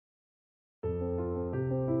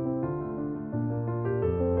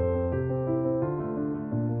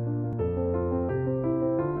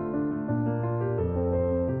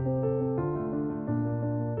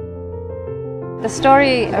The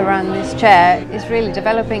story around this chair is really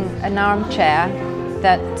developing an armchair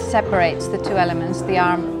that separates the two elements, the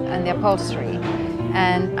arm and the upholstery.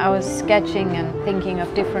 And I was sketching and thinking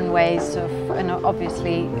of different ways of, and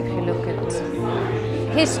obviously if you look at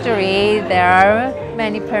history, there are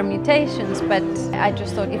many permutations, but I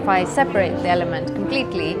just thought if I separate the element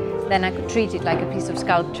completely, then I could treat it like a piece of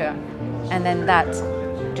sculpture, and then that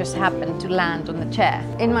just happened to land on the chair.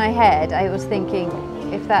 In my head, I was thinking,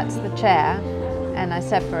 if that's the chair and I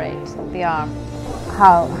separate the arm,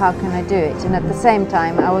 how can I do it? And at the same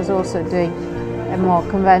time, I was also doing a more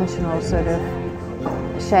conventional sort of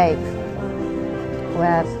shape,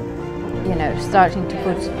 where, you know, starting to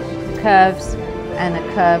put curves and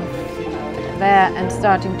a curve there and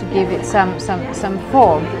starting to give it some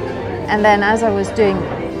form. And then as I was doing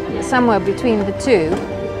somewhere between the two,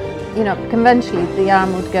 you know, conventionally the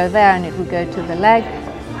arm would go there and it would go to the leg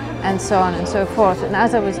and so on and so forth. And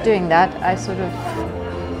as I was doing that, I sort of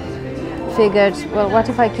figured, well, what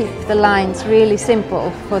if I keep the lines really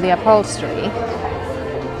simple for the upholstery,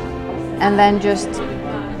 and then just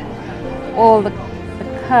all the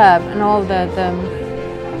curve and all the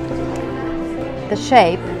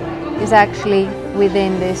shape is actually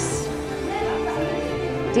within this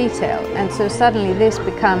detail, and so suddenly this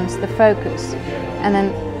becomes the focus, and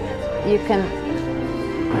then you can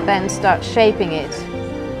then start shaping it.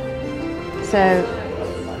 So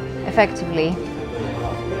effectively,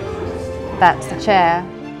 that's the chair.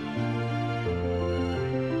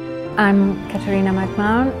 I'm Katerina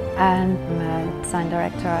Zachariades and I'm a Design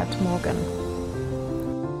Director at Morgan.